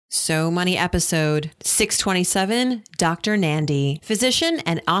So Money episode 627, Dr. Nandi, physician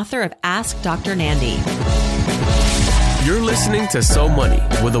and author of Ask Dr. Nandi. You're listening to So Money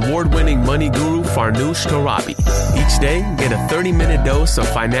with award-winning money guru Farnoosh Torabi. Each day, get a 30-minute dose of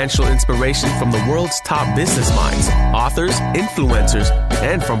financial inspiration from the world's top business minds, authors, influencers,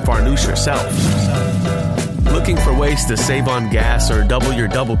 and from Farnoosh herself. Looking for ways to save on gas or double your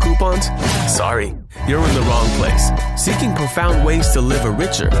double coupons? Sorry, you're in the wrong place. Seeking profound ways to live a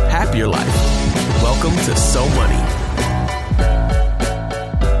richer, happier life. Welcome to So Money.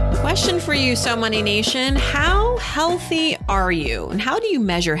 Question for you, So Money Nation. How healthy are you? And how do you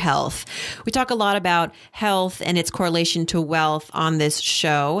measure health? We talk a lot about health and its correlation to wealth on this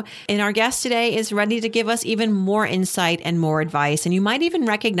show. And our guest today is ready to give us even more insight and more advice. And you might even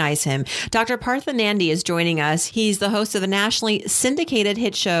recognize him. Dr. Partha Nandi is joining us. He's the host of the nationally syndicated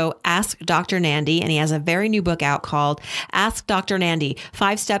hit show, Ask Dr. Nandi. And he has a very new book out called Ask Dr. Nandi,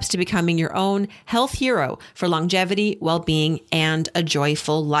 5 Steps to Becoming Your Own Health Hero for Longevity, Well-Being, and a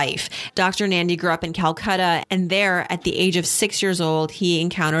Joyful Life. Dr. Nandi grew up in Calcutta, and there at the age of 6 years old, he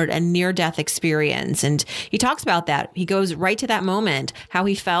encountered a near-death experience. And he talks about that. He goes right to that moment, how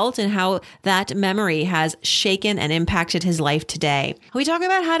he felt and how that memory has shaken and impacted his life today. We talk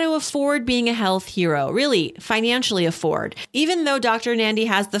about how to afford being a health hero, really financially afford. Even though Dr. Nandi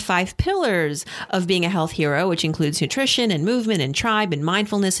has the 5 pillars of being a health hero, which includes nutrition and movement and tribe and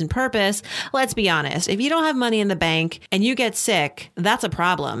mindfulness and purpose, let's be honest, if you don't have money in the bank and you get sick, that's a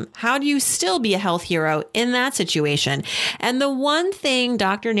problem. How do you still be a health hero in that situation? And the one thing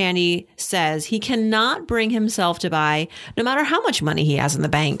Dr. Nandi says he cannot bring himself to buy, no matter how much money he has in the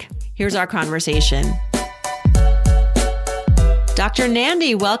bank. Here's our conversation. Dr.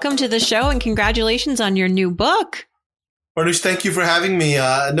 Nandi, welcome to the show and congratulations on your new book. Farnoosh, thank you for having me.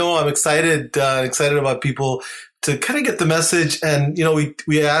 No, I'm excited about people to kind of get the message. And,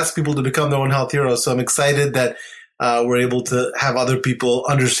 we ask people to become their own health heroes. So I'm excited that we're able to have other people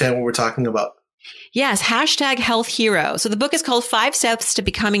understand what we're talking about. Yes, hashtag health hero. So the book is called 5 Steps to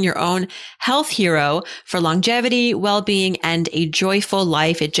Becoming Your Own Health Hero for Longevity, Well-Being, and a Joyful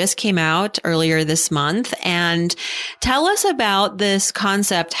Life. It just came out earlier this month. And tell us about this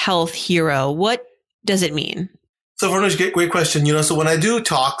concept, health hero. What does it mean? So Farnoosh, great question. So when I do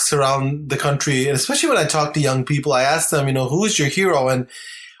talks around the country, and especially when I talk to young people, I ask them, who's your hero? And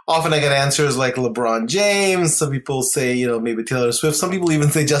often I get answers like LeBron James. Some people say, maybe Taylor Swift. Some people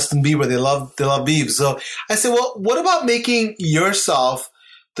even say Justin Bieber. They love Biebs. So I say, well, what about making yourself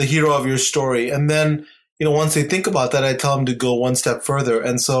the hero of your story? And then, once they think about that, I tell them to go one step further.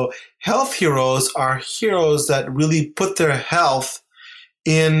 And so health heroes are heroes that really put their health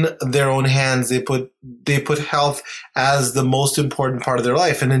in their own hands. They put health as the most important part of their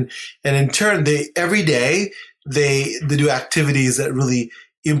life. And in turn, every day they do activities that really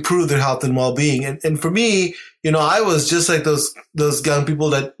improve their health and well-being. And for me, I was just like those young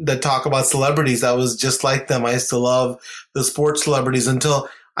people that talk about celebrities. I was just like them. I used to love the sports celebrities until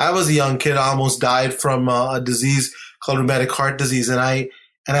I was a young kid. I almost died from a disease called rheumatic heart disease. And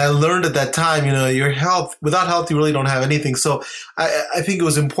I learned at that time, your health, without health, you really don't have anything. So I think it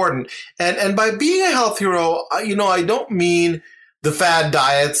was important. And by being a health hero, I don't mean the fad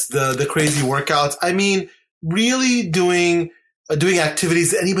diets, the crazy workouts. I mean, really doing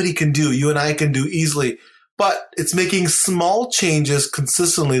activities that anybody can do, you and I can do easily, but it's making small changes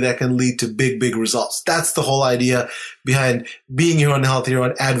consistently that can lead to big, big results. That's the whole idea behind being your own health hero,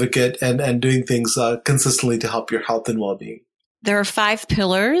 an advocate, and doing things consistently to help your health and well-being. There are 5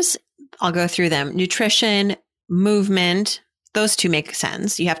 pillars. I'll go through them. Nutrition, movement. Those 2 make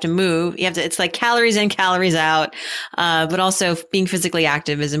sense. You have to move. It's like calories in, calories out. But also being physically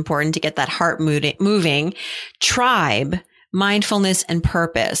active is important to get that heart moving. Tribe, mindfulness, and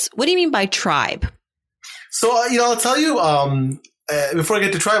purpose. What do you mean by tribe? So, I'll tell you, before I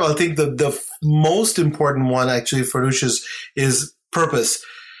get to tribe, I think the most important one actually for Farnoosh is purpose.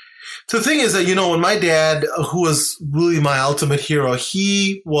 So the thing is that, when my dad, who was really my ultimate hero,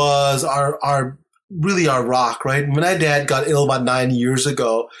 he was our rock, right? When my dad got ill about 9 years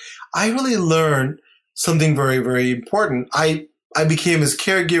ago, I really learned something very, very important. I became his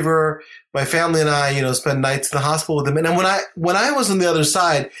caregiver. My family and I, spent nights in the hospital with him. And when I was on the other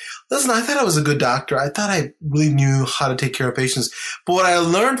side, listen, I thought I was a good doctor. I thought I really knew how to take care of patients. But what I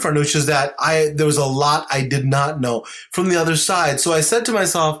learned, Farnoosh, is that there was a lot I did not know from the other side. So I said to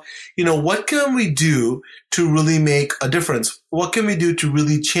myself, what can we do to really make a difference? What can we do to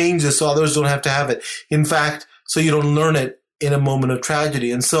really change this so others don't have to have it? In fact, so you don't learn it in a moment of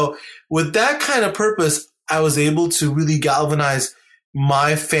tragedy. And so with that kind of purpose, I was able to really galvanize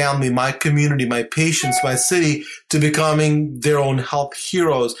my family, my community, my patients, my city to becoming their own health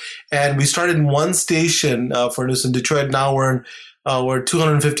heroes. And we started in one station, for instance, in Detroit. Now we're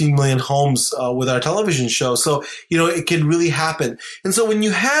 215 million homes with our television show. So, it can really happen. And so when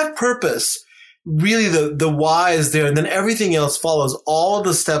you have purpose, really the why is there, and then everything else follows. All of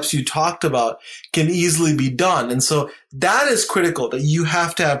the steps you talked about can easily be done. And so that is critical, that you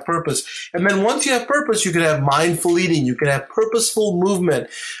have to have purpose. And then once you have purpose, you can have mindful eating, you can have purposeful movement,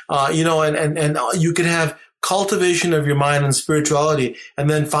 and you can have cultivation of your mind and spirituality. And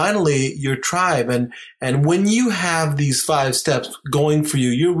then finally, your tribe. And when you have these 5 steps going for you,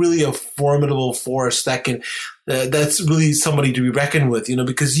 you're really a formidable force that's really somebody to be reckoned with,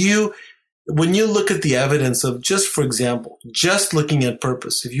 because when you look at the evidence of for example, just looking at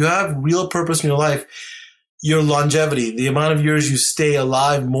purpose, if you have real purpose in your life, your longevity, the amount of years you stay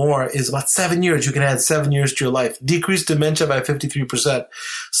alive more is about 7 years. You can add 7 years to your life. Decrease dementia by 53%.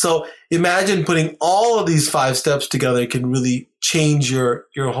 So imagine putting all of these 5 steps together. It can really change your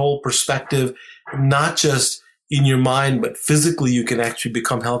whole perspective, not just in your mind, but physically you can actually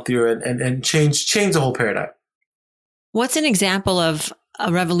become healthier and change the whole paradigm. What's an example of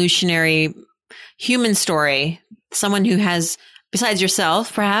a revolutionary human story? Someone who has, besides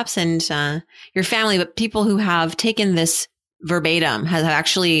yourself, perhaps, and your family, but people who have taken this verbatim, have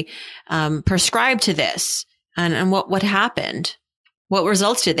actually prescribed to this, and what happened? What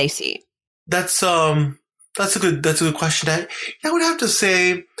results did they see? That's a good question. I would have to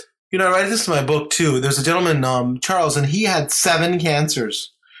say, I write this in my book too. There's a gentleman, Charles, and he had 7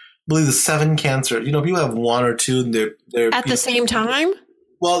 cancers. I believe the 7 cancers. People have 1 or 2, and they're at the same time.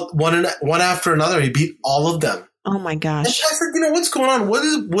 Well, one after another, he beat all of them. Oh my gosh! And I said, what's going on? What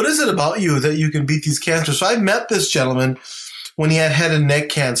is it about you that you can beat these cancers? So I met this gentleman when he had head and neck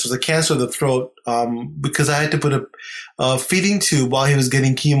cancer, the cancer of the throat, because I had to put a feeding tube while he was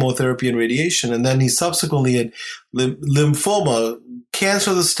getting chemotherapy and radiation, and then he subsequently had lymphoma,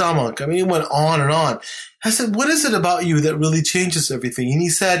 cancer of the stomach. I mean, he went on and on. I said, what is it about you that really changes everything? And he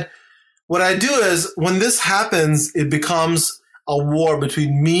said, what I do is when this happens, it becomes a war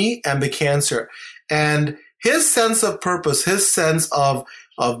between me and the cancer. And his sense of purpose, his sense of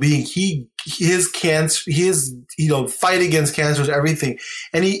being, his cancer, his, fight against cancer is everything.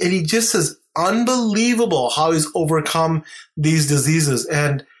 And he just says, unbelievable how he's overcome these diseases.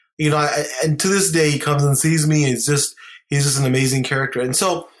 And, and to this day, he comes and sees me. He's just an amazing character. And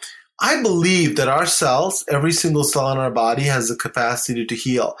so I believe that our cells, every single cell in our body has the capacity to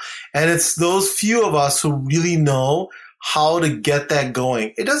heal. And it's those few of us who really know how to get that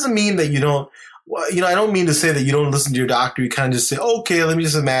going. It doesn't mean that you don't, I don't mean to say that you don't listen to your doctor. You kind of just say, okay, let me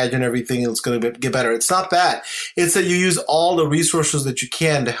just imagine everything is going to get better. It's not that. It's that you use all the resources that you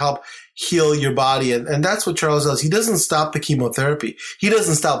can to help heal your body. And that's what Charles does. He doesn't stop the chemotherapy. He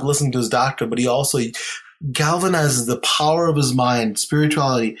doesn't stop listening to his doctor, but he also galvanizes the power of his mind,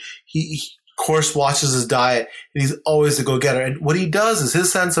 spirituality. He of course, watches his diet, and he's always a go-getter. And what he does is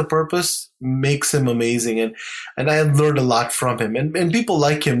his sense of purpose makes him amazing. And I have learned a lot from him. And people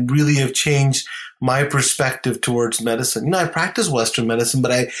like him really have changed my perspective towards medicine. I practice Western medicine,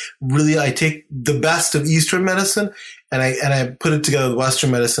 but I take the best of Eastern medicine and I put it together with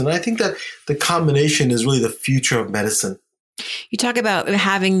Western medicine. And I think that the combination is really the future of medicine. You talk about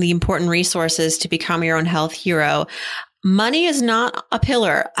having the important resources to become your own health hero. Money is not a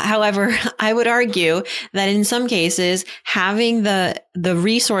pillar. However, I would argue that in some cases, having the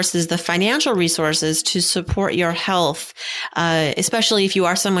resources, the financial resources to support your health, especially if you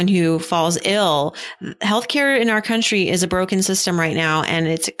are someone who falls ill, healthcare in our country is a broken system right now, and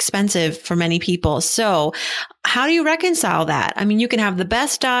it's expensive for many people. So how do you reconcile that? I mean, you can have the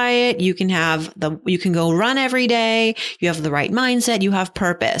best diet, you can go run every day, you have the right mindset, you have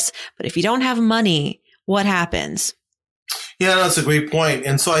purpose. But if you don't have money, what happens? Yeah, that's a great point.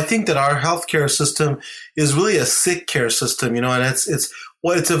 And so I think that our healthcare system is really a sick care system, and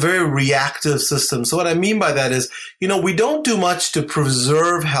it's a very reactive system. So what I mean by that is, we don't do much to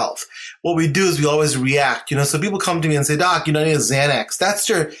preserve health. What we do is we always react, so people come to me and say, Doc, I need a Xanax. That's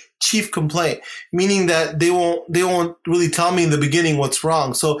their chief complaint, meaning that they won't really tell me in the beginning what's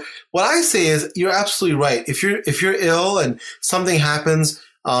wrong. So what I say is, you're absolutely right. If you're ill and something happens,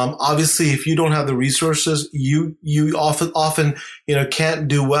 obviously, if you don't have the resources, you often can't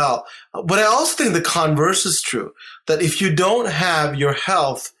do well. But I also think the converse is true, that if you don't have your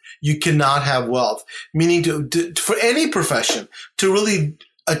health, you cannot have wealth. Meaning to for any profession to really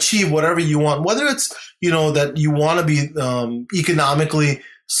achieve whatever you want, whether it's that you want to be economically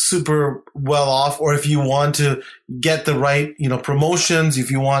super well off, or if you want to get the right, promotions,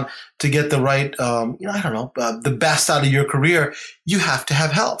 if you want to get the right, the best out of your career, you have to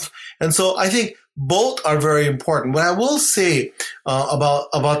have health. And so I think both are very important. What I will say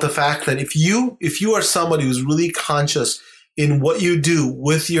about the fact that if you are somebody who's really conscious in what you do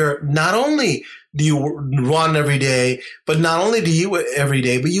with your, not only do you run every day, but not only do you eat every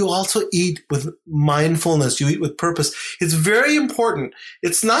day, but you also eat with mindfulness, you eat with purpose. It's very important.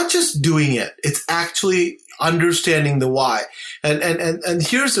 It's not just doing it. It's actually understanding the why. And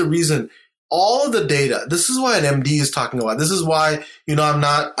here's the reason. All of the data, this is why an MD is talking about. This is why, I'm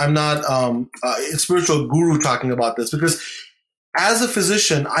not a spiritual guru talking about this, because as a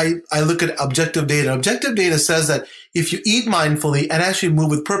physician, I look at objective data. Objective data says that if you eat mindfully and actually move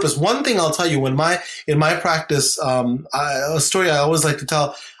with purpose, one thing I'll tell you, in my practice, a story I always like to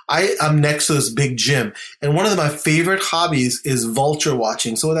tell, I'm next to this big gym, and one of my favorite hobbies is vulture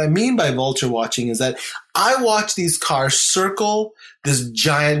watching. So what I mean by vulture watching is that I watch these cars circle this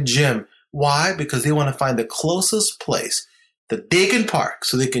giant gym. Why? Because they want to find the closest place that they can park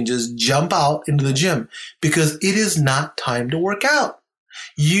so they can just jump out into the gym, because it is not time to work out.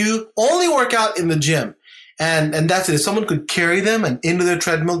 You only work out in the gym. And that's it. If someone could carry them and into their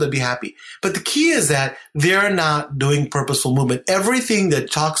treadmill, they'd be happy. But the key is that they're not doing purposeful movement. Everything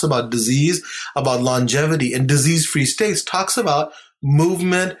that talks about disease, about longevity and disease-free states talks about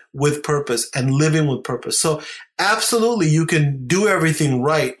movement with purpose and living with purpose. So absolutely, you can do everything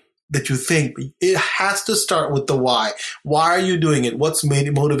right that you think, but it has to start with the why. Why are you doing it? What's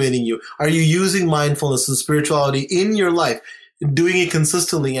motivating you? Are you using mindfulness and spirituality in your life? Doing it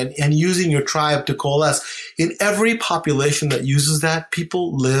consistently and using your tribe to coalesce. In every population that uses that,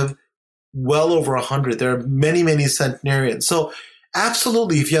 people live well over 100. There are many, many centenarians. So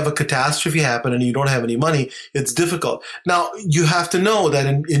absolutely, if you have a catastrophe happen and you don't have any money, it's difficult. Now, you have to know that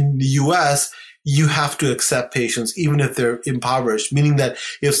in the U.S., you have to accept patients, even if they're impoverished, meaning that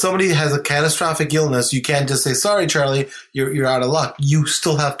if somebody has a catastrophic illness, you can't just say, sorry, Charlie, you're out of luck. You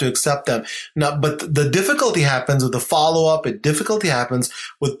still have to accept them. Now, but the difficulty happens with the follow-up, and difficulty happens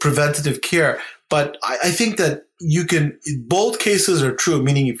with preventative care. But I think that both cases are true,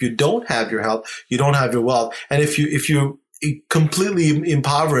 meaning if you don't have your health, you don't have your wealth. And if you're completely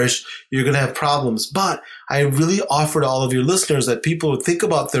impoverished, you're going to have problems. But I really offer to all of your listeners that people would think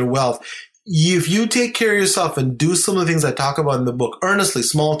about their wealth. If you take care of yourself and do some of the things I talk about in the book earnestly,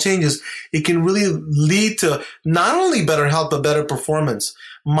 small changes, it can really lead to not only better health, but better performance.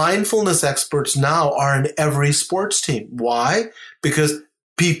 Mindfulness experts now are in every sports team. Why? Because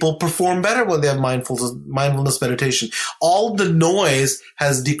people perform better when they have mindfulness meditation. All the noise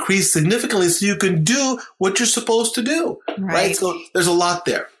has decreased significantly, so you can do what you're supposed to do. Right? So there's a lot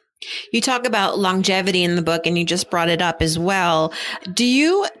there. You talk about longevity in the book, and you just brought it up as well. Do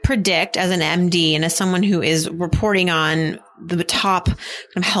you predict, as an MD and as someone who is reporting on the top kind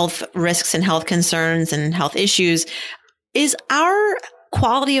of health risks and health concerns and health issues, is our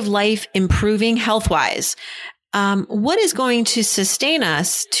quality of life improving health-wise? What is going to sustain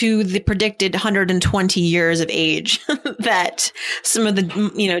us to the predicted 120 years of age that some of the,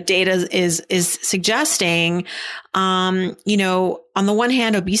 data is suggesting? On the one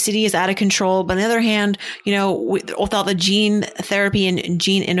hand, obesity is out of control, but on the other hand, with all the gene therapy and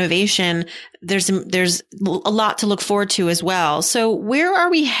gene innovation, there's a lot to look forward to as well. So where are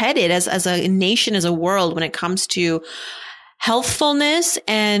we headed as a nation, as a world, when it comes to healthfulness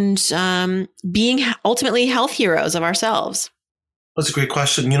and being ultimately health heroes of ourselves? That's a great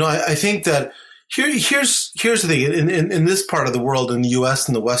question. I think that here's the thing. In this part of the world, in the U.S.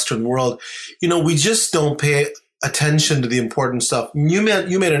 and the Western world, we just don't pay attention to the important stuff. You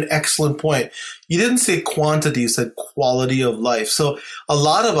made an excellent point. You didn't say quantity, you said quality of life. So a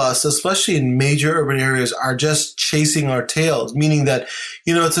lot of us, especially in major urban areas, are just chasing our tails, meaning that,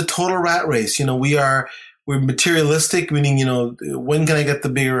 it's a total rat race. We're materialistic, meaning, when can I get the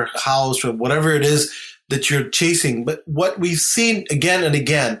bigger house or whatever it is that you're chasing. But what we've seen again and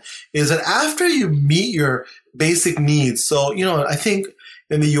again is that after you meet your basic needs, so, I think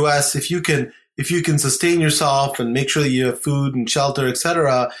in the U.S., if you can sustain yourself and make sure that you have food and shelter, et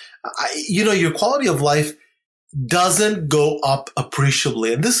cetera, your quality of life doesn't go up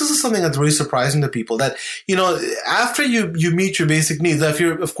appreciably. And this is something that's really surprising to people, that, after you meet your basic needs, if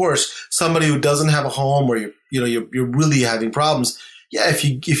you're, of course, somebody who doesn't have a home, or you're really having problems, yeah,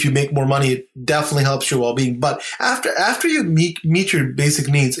 if you make more money, it definitely helps your well-being. But after you meet your basic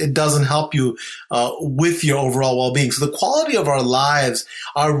needs, it doesn't help you with your overall well-being. So the quality of our lives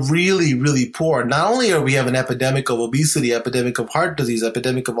are really, really poor. Not only are we have an epidemic of obesity, epidemic of heart disease,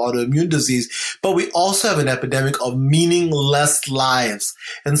 epidemic of autoimmune disease, but we also have an epidemic of meaningless lives.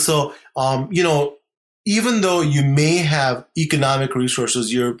 And so, even though you may have economic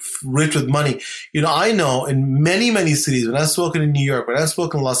resources, you're rich with money, I know in many, many cities, when I've spoken in New York, when I've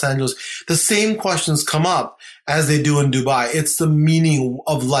spoken in Los Angeles, the same questions come up as they do in Dubai. It's the meaning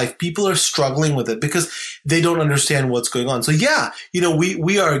of life. People are struggling with it because they don't understand what's going on. So yeah,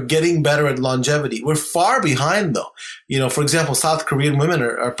 we are getting better at longevity. We're far behind though. For example, South Korean women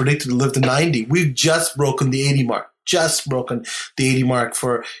are predicted to live to 90. We've just broken the 80 mark.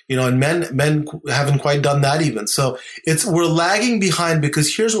 For, and men haven't quite done that even. So we're lagging behind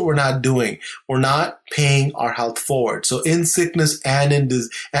because here's what we're not doing. We're not paying our health forward. So in sickness and in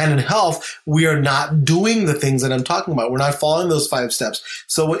health, we are not doing the things that I'm talking about. We're not following those 5 steps.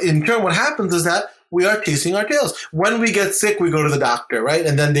 So in turn, what happens is that we are chasing our tails. When we get sick, we go to the doctor, right?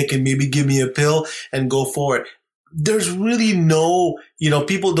 And then they can maybe give me a pill and go forward. There's really no,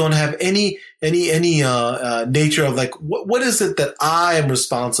 people don't have any nature of like, what is it that I am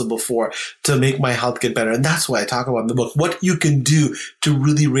responsible for to make my health get better? And that's why I talk about in the book, what you can do to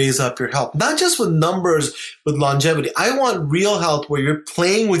really raise up your health, not just with numbers, with longevity. I want real health where you're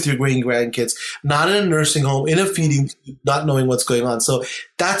playing with your grandkids, not in a nursing home, in a feeding tube, not knowing what's going on. So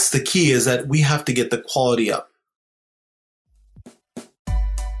that's the key, is that we have to get the quality up.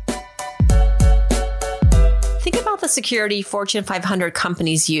 Think about the security Fortune 500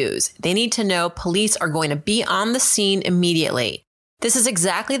 companies use. They need to know police are going to be on the scene immediately. This is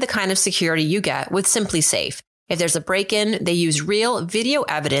exactly the kind of security you get with Simply Safe. If there's a break-in, they use real video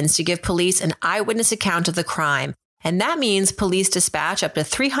evidence to give police an eyewitness account of the crime. And that means police dispatch up to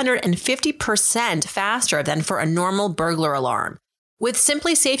 350% faster than for a normal burglar alarm. With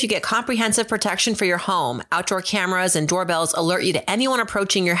Simply Safe, you get comprehensive protection for your home. Outdoor cameras and doorbells alert you to anyone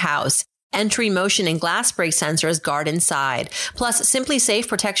approaching your house. Entry, motion, and glass break sensors guard inside. Plus, Simply Safe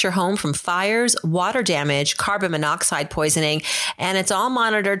protects your home from fires, water damage, carbon monoxide poisoning, and it's all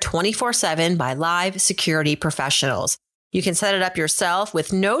monitored 24/7 by live security professionals. You can set it up yourself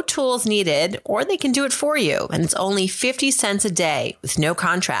with no tools needed, or they can do it for you, and it's only 50 cents a day with no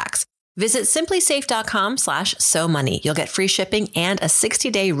contracts. Visit simplysafe.com/SoMoney. You'll get free shipping and a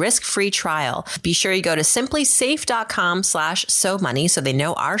 60-day risk-free trial. Be sure you go to simplysafe.com/SoMoney so they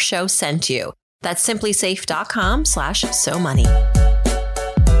know our show sent you. That's simplysafe.com/SoMoney.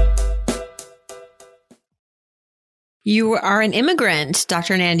 You are an immigrant,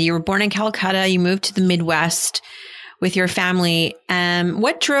 Dr. Nandi. You were born in Calcutta. You moved to the Midwest with your family.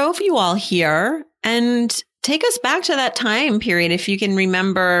 What drove you all here? And take us back to that time period, if you can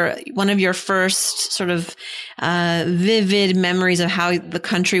remember one of your first sort of vivid memories of how the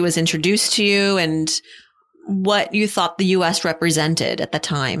country was introduced to you and what you thought the U.S. represented at the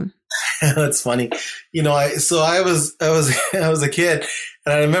time. That's funny. I was a kid,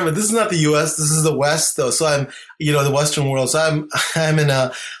 and I remember this is not the U.S. This is the West, though. So I'm, the Western world. So I'm in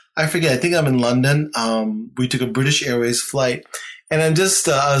I forget. I think I'm in London. We took a British Airways flight. And I'm just,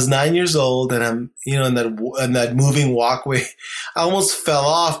 I was 9 years old, and I'm, in that moving walkway, I almost fell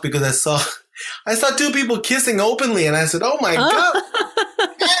off because I saw 2 people kissing openly, and I said, "Oh my God."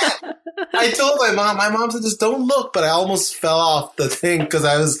 I told my mom said, "Just don't look," but I almost fell off the thing because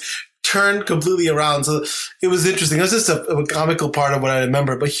I was turned completely around. So it was interesting. It was just a comical part of what I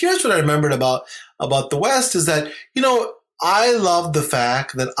remember. But here's what I remembered about the West is that, I loved the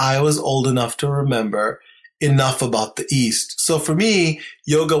fact that I was old enough to remember enough about the East. So for me,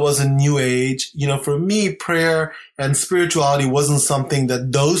 yoga was a new age. For me, prayer and spirituality wasn't something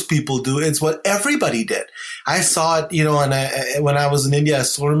that those people do. It's what everybody did. I saw it, and when I was in India, I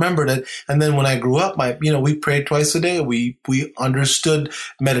still remembered it. And then when I grew up, we prayed twice a day. We understood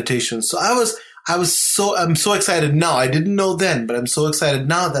meditation. So I'm so excited now. I didn't know then, but I'm so excited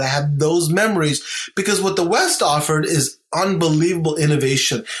now that I have those memories, because what the West offered is unbelievable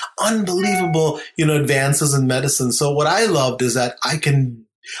innovation, unbelievable, advances in medicine. So what I loved is that I can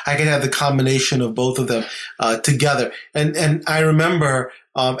have the combination of both of them together. And I remember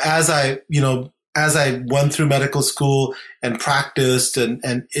as I went through medical school and practiced,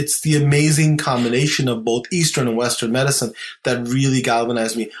 and it's the amazing combination of both Eastern and Western medicine that really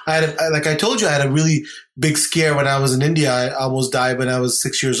galvanized me. Like I told you, I had a really big scare when I was in India. I almost died when I was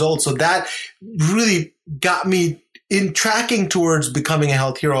 6 years old. So that really got me in tracking towards becoming a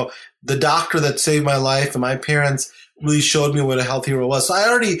health hero. The doctor that saved my life and my parents really showed me what a health hero was. So I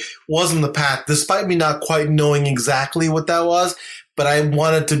already was on the path, despite me not quite knowing exactly what that was. but I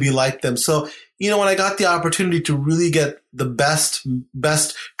wanted to be like them. So, when I got the opportunity to really get the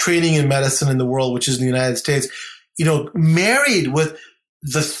best training in medicine in the world, which is in the United States, married with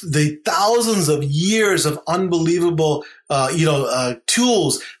the thousands of years of unbelievable,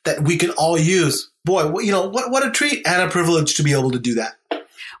 tools that we can all use. Boy, what a treat and a privilege to be able to do that.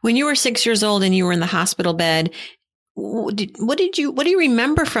 When you were 6 years old and you were in the hospital bed, what do you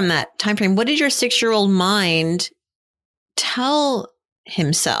remember from that time frame? What did your 6-year-old mind tell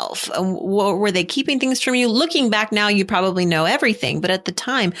himself? Were they keeping things from you? Looking back now, you probably know everything, but at the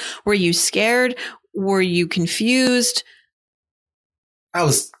time, were you scared? Were you confused? I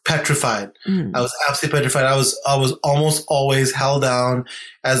was petrified. I was absolutely petrified. I was almost always held down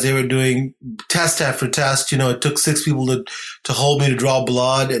as they were doing test after test. It took 6 people to hold me to draw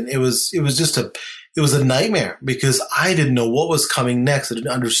blood. And it was a nightmare because I didn't know what was coming next. I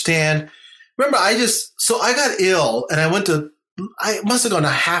didn't understand. Remember, I got ill and I must have gone to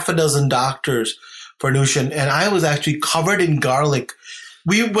half a dozen doctors for Nushin, and I was actually covered in garlic.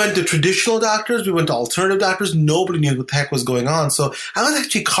 We went to traditional doctors. We went to alternative doctors. Nobody knew what the heck was going on. So I was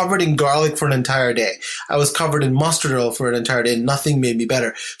actually covered in garlic for an entire day. I was covered in mustard oil for an entire day, and nothing made me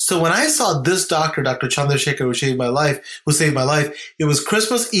better. So when I saw this doctor, Dr. Chandrasekhar, who saved my life, it was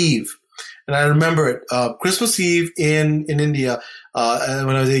Christmas Eve. And I remember it, Christmas Eve in India,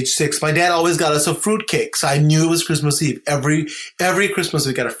 when I was age 6. My dad always got us a fruitcake. So I knew it was Christmas Eve. Every Christmas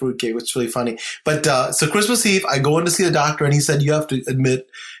we got a fruitcake, which is really funny. But, so Christmas Eve, I go in to see the doctor and he said, you have to go to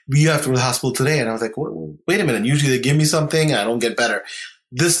the hospital today. And I was like, wait a minute. Usually they give me something and I don't get better.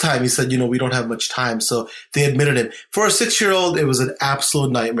 This time he said, we don't have much time. So they admitted him. For a 6-year-old, it was an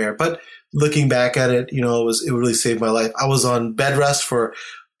absolute nightmare. But looking back at it, it really saved my life. I was on bed rest for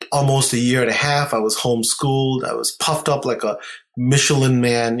almost a year and a half. I was homeschooled. I was puffed up like a Michelin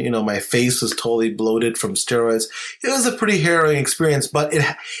man. My face was totally bloated from steroids. It was a pretty harrowing experience, but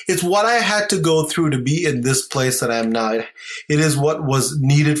it's what I had to go through to be in this place that I am now. It is what was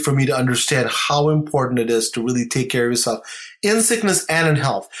needed for me to understand how important it is to really take care of yourself in sickness and in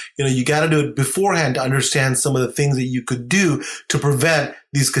health. You got to do it beforehand to understand some of the things that you could do to prevent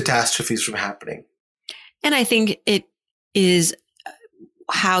these catastrophes from happening. And I think it is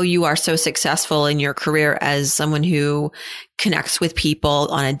how you are so successful in your career as someone who connects with people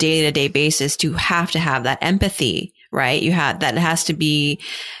on a day-to-day basis to have that empathy, right? That has to be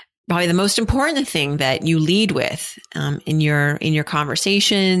probably the most important thing that you lead with, in your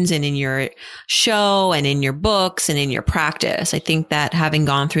conversations and in your show and in your books and in your practice. I think that having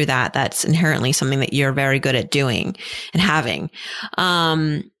gone through that's inherently something that you're very good at doing and having.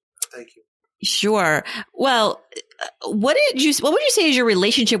 Thank you. Sure. Well, what would you say is your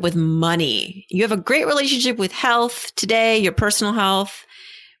relationship with money? You have a great relationship with health today, your personal health,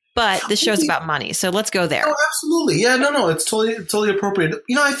 but this show's about money. So let's go there. Oh, absolutely. Yeah, no, it's totally appropriate.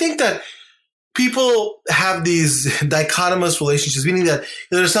 I think that people have these dichotomous relationships, meaning that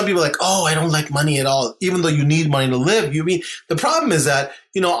there's some people like, oh, I don't like money at all, even though you need money to live. The problem is that,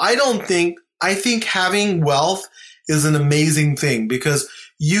 I think having wealth is an amazing thing because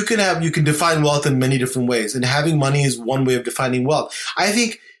you can define wealth in many different ways, and having money is one way of defining wealth. I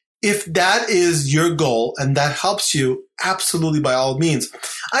think if that is your goal and that helps you, absolutely, by all means.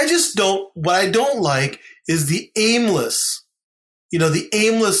 What I don't like is the aimless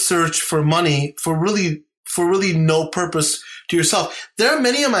search for money for really no purpose to yourself. There are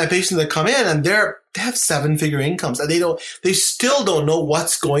many of my patients that come in and they have 7-figure incomes and they still don't know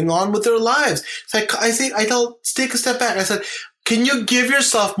what's going on with their lives. It's like, I tell, take a step back. I said, can you give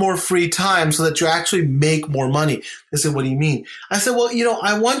yourself more free time so that you actually make more money? They said, what do you mean? I said, well,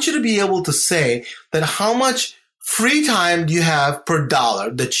 I want you to be able to say that how much free time do you have per dollar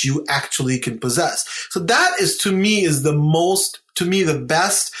that you actually can possess? So that is, to me, the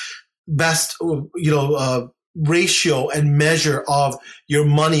best, ratio and measure of your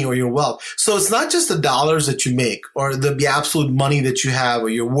money or your wealth. So it's not just the dollars that you make or the absolute money that you have or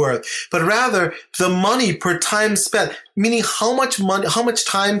your worth, but rather the money per time spent, meaning how much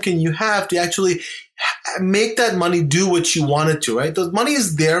time can you have to actually make that money do what you want it to, right? The money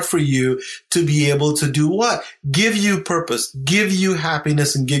is there for you to be able to do what? Give you purpose, give you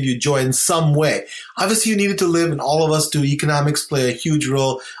happiness, and give you joy in some way. Obviously, you need it to live, and all of us do. Economics play a huge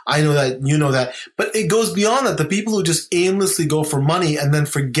role. I know that, you know that. But it goes beyond that. The people who just aimlessly go for money and then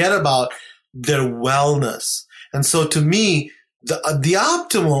forget about their wellness. And so to me, The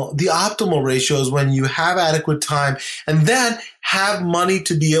optimal ratio is when you have adequate time and then have money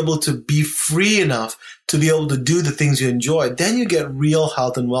to be able to be free enough to be able to do the things you enjoy. Then you get real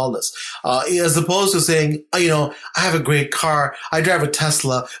health and wellness, as opposed to saying, I have a great car, I drive a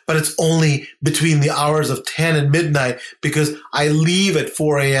Tesla, but it's only between the hours of 10 and midnight because I leave at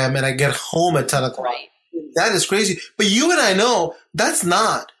 4 a.m. and I get home at 10 o'clock. Right. That is crazy. But you and I know that is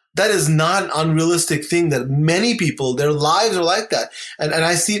not an unrealistic thing, that many people, their lives are like that. And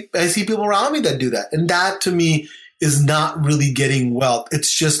I see people around me that do that. And that to me is not really getting wealth.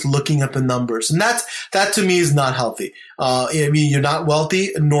 It's just looking at the numbers. And that to me is not healthy. You're not wealthy,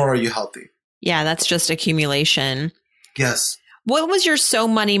 nor are you healthy. Yeah, that's just accumulation. Yes. What was your so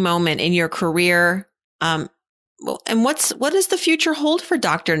money moment in your career? And what does the future hold for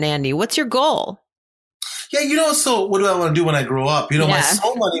Dr. Nandi? What's your goal? Yeah, so what do I want to do when I grow up? My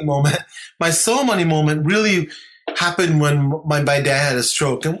so money moment really happened when my dad had a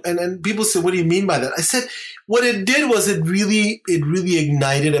stroke. And people said, what do you mean by that? I said, what it did was it really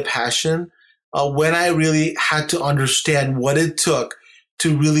ignited a passion when I really had to understand what it took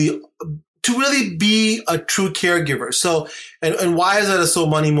to really be a true caregiver. So, and why is that a so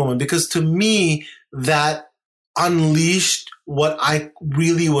money moment? Because to me, that unleashed what I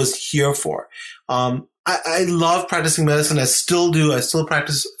really was here for. I love practicing medicine. I still do. I still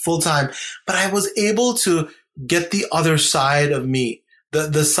practice full time, but I was able to get the other side of me,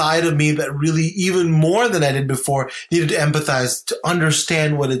 the side of me that really, even more than I did before, needed to empathize, to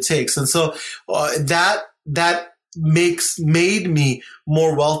understand what it takes. And so that made me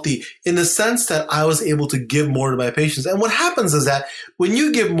more wealthy in the sense that I was able to give more to my patients. And what happens is that when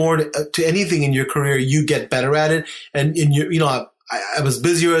you give more to anything in your career, you get better at it. And I was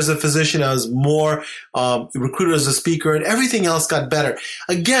busier as a physician. I was more recruited as a speaker, and everything else got better.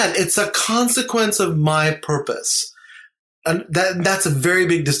 Again, it's a consequence of my purpose. And that's a very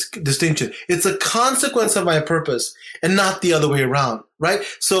big distinction. It's a consequence of my purpose and not the other way around, right?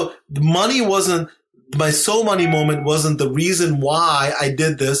 So my so money moment wasn't the reason why I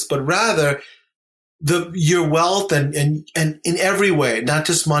did this, but rather your wealth and in every way, not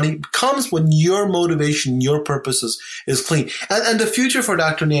just money, comes when your motivation, your purpose is clean. And the future for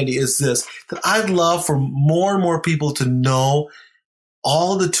Dr. Nandi is this, that I'd love for more and more people to know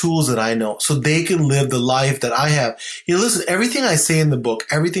all the tools that I know so they can live the life that I have. Listen, everything I say in the book,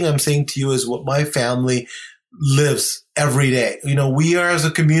 everything I'm saying to you is what my family lives every day. We are, as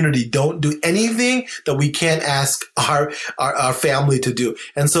a community, don't do anything that we can't ask our family to do.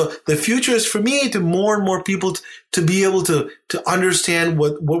 And so the future is for me to more and more people to be able to understand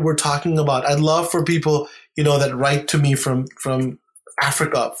what we're talking about. I'd love for people, that write to me from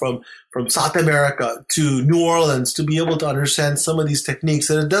Africa, from South America to New Orleans, to be able to understand some of these techniques.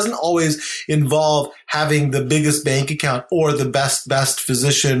 And it doesn't always involve having the biggest bank account or the best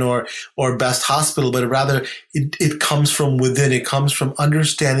physician or best hospital, but rather it comes from within. It comes from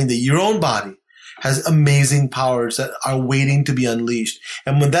understanding that your own body has amazing powers that are waiting to be unleashed.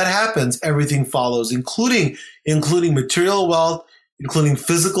 And when that happens, everything follows, including material wealth, including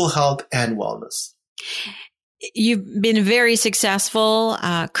physical health and wellness. You've been very successful,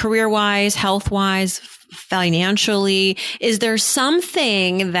 career-wise, health-wise, financially. Is there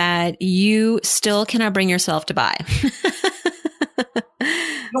something that you still cannot bring yourself to buy?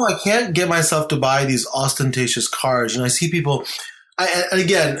 I can't get myself to buy these ostentatious cars. I see people,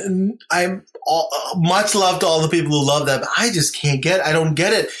 I'm much love to all the people who love that, but I just I don't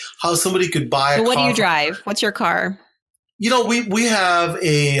get it, how somebody could buy a car. What do you drive? What's your car? We have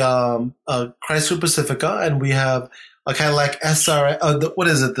a Chrysler Pacifica, and we have a kind of like SRX. What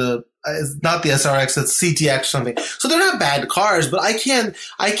is it? It's not the SRX. It's CTX or something. So they're not bad cars, but I can't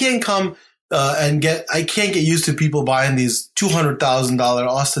come I can't get used to people buying these $200,000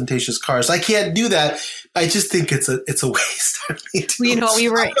 ostentatious cars. I can't do that. I just think it's a waste.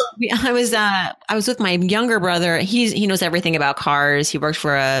 I was with my younger brother. He knows everything about cars. He worked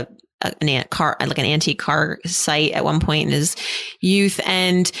for an antique car site at one point in his youth.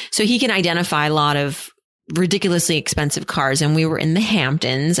 And so he can identify a lot of ridiculously expensive cars. And we were in the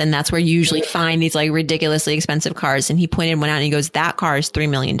Hamptons, and that's where you usually find these like ridiculously expensive cars. And he pointed one out and he goes, that car is $3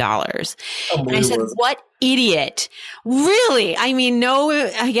 million. And I said, what idiot? Really? I mean, no,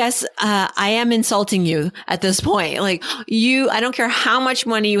 I guess, I am insulting you at this point. Like I don't care how much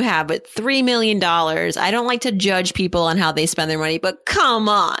money you have, but $3 million. I don't like to judge people on how they spend their money, but come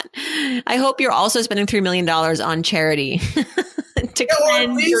on. I hope you're also spending $3 million on charity. Or at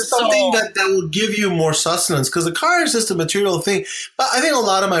least something that will give you more sustenance, because a car is just a material thing. But I think a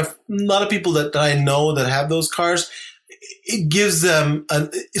lot of people that I know that have those cars, it gives them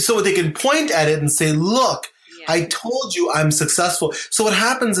so they can point at it and say, look, I told you I'm successful. So what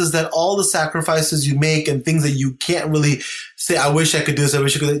happens is that all the sacrifices you make and things that you can't really say, I wish I could do this, I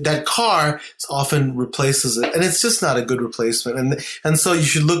wish I could, that car often replaces it. And it's just not a good replacement. And so you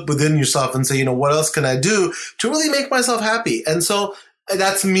should look within yourself and say, what else can I do to really make myself happy? And so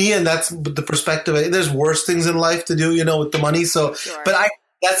that's me, and that's the perspective. There's worse things in life to do, with the money. So, sure. But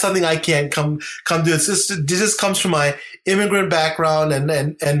that's something I can't come to. It just comes from my immigrant background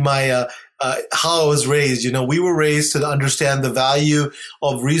and my, how I was raised. We were raised to understand the value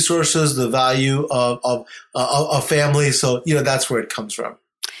of resources, the value of family. So, that's where it comes from.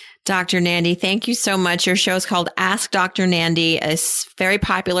 Dr. Nandi, thank you so much. Your show is called Ask Dr. Nandi, a very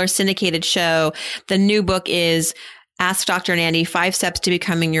popular syndicated show. The new book is Ask Dr. Nandi, 5 Steps to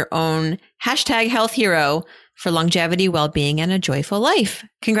Becoming Your Own #Health Hero for Longevity, Well-Being, and a Joyful Life.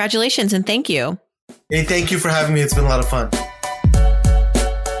 Congratulations and thank you. Hey, thank you for having me. It's been a lot of fun.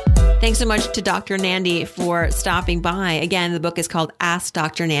 Thanks so much to Dr. Nandi for stopping by. Again, the book is called Ask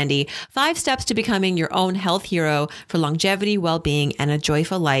Dr. Nandi, 5 Steps to Becoming Your Own Health Hero for Longevity, Well-Being, and a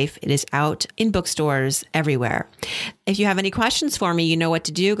Joyful Life. It is out in bookstores everywhere. If you have any questions for me, you know what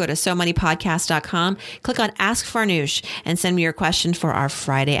to do. Go to SoMoneyPodcast.com, click on Ask Farnoosh, and send me your question for our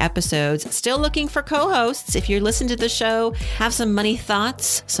Friday episodes. Still looking for co-hosts. If you're listening to the show, have some money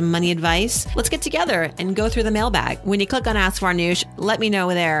thoughts, some money advice, let's get together and go through the mailbag. When you click on Ask Farnoosh, let me know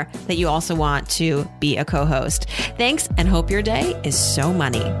there that you also want to be a co-host. Thanks, and hope your day is so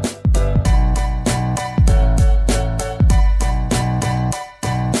money.